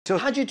So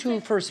how'd you two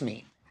first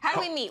meet? How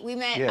did we meet? We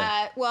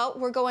met, well,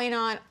 we're going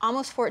on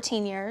almost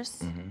 14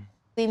 years.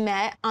 We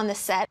met on the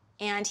set,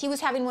 and he was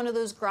having one of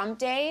those grump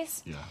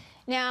days. Yeah.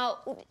 Now,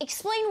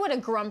 explain what a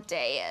grump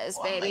day is,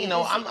 baby. You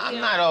know, I'm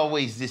not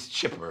always this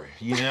chipper,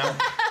 you know?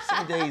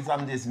 Some days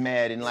I'm just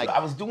mad, and like, I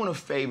was doing a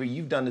favor,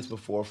 you've done this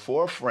before,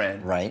 for a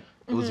friend. Right.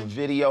 It was a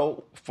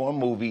video for a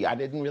movie I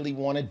didn't really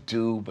want to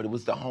do, but it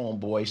was the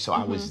homeboy, so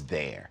I was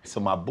there. So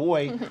my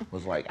boy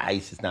was like,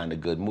 Ice is not in a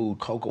good mood.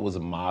 Coco was a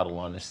model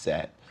on the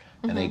set,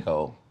 and they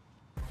go,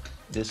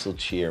 this'll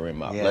cheer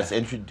him up. Yeah. Let's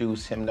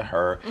introduce him to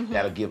her.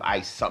 That'll give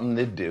Ice something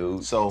to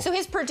do. So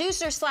his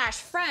producer slash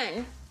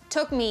friend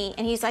took me,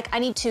 and he's like, I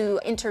need to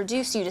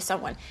introduce you to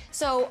someone.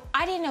 So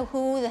I didn't know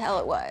who the hell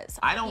it was.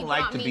 I don't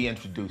like to be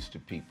introduced to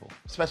people,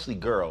 especially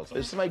girls.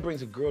 If somebody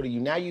brings a girl to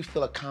you, now you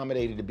feel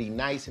accommodated to be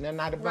nice, and that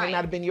might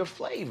not have been your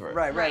flavor.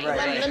 Right.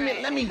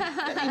 Let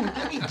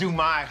me do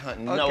my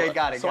hunting. Okay,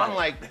 got it. So I'm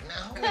like,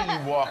 now who are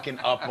you walking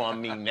up on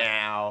me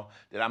now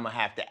that I'm gonna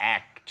have to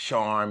act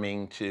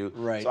charming to?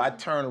 Right. So I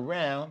turn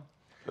around,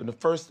 and the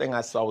first thing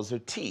I saw was her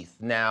teeth.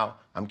 Now,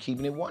 I'm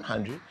keeping it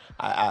 100.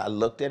 I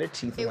looked at her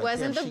teeth. It like,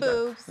 wasn't the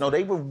boobs. No,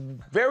 they were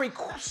very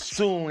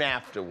soon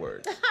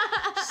afterwards.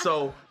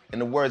 So, in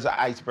the words of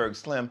Iceberg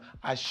Slim,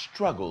 I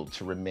struggled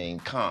to remain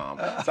calm.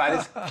 So I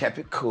just kept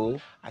it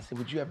cool. I said,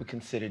 would you ever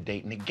consider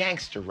dating a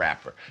gangster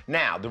rapper?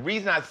 Now, the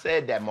reason I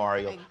said that,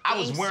 Mario, I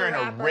was wearing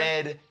a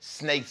red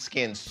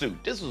snakeskin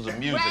suit. This was a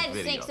music video.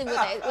 Red snakeskin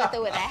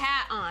with a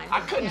hat on.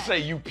 I couldn't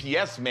say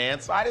UPS man,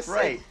 so I just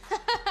said,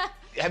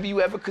 have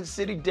you ever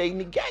considered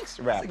dating a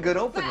gangster rapper? That's a good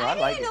opener. I like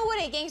it. I didn't know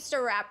what a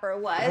gangster rapper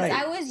was. Right.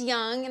 I was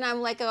young, and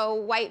I'm like a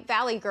white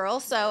valley girl,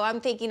 so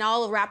I'm thinking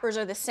all rappers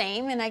are the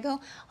same. And I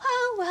go,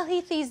 oh, well,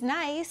 he's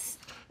nice.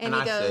 And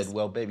he goes, said,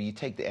 well, baby, you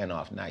take the N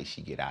off nice,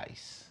 you get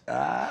ice.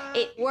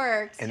 It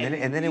works. And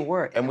then it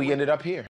worked. And we ended up here.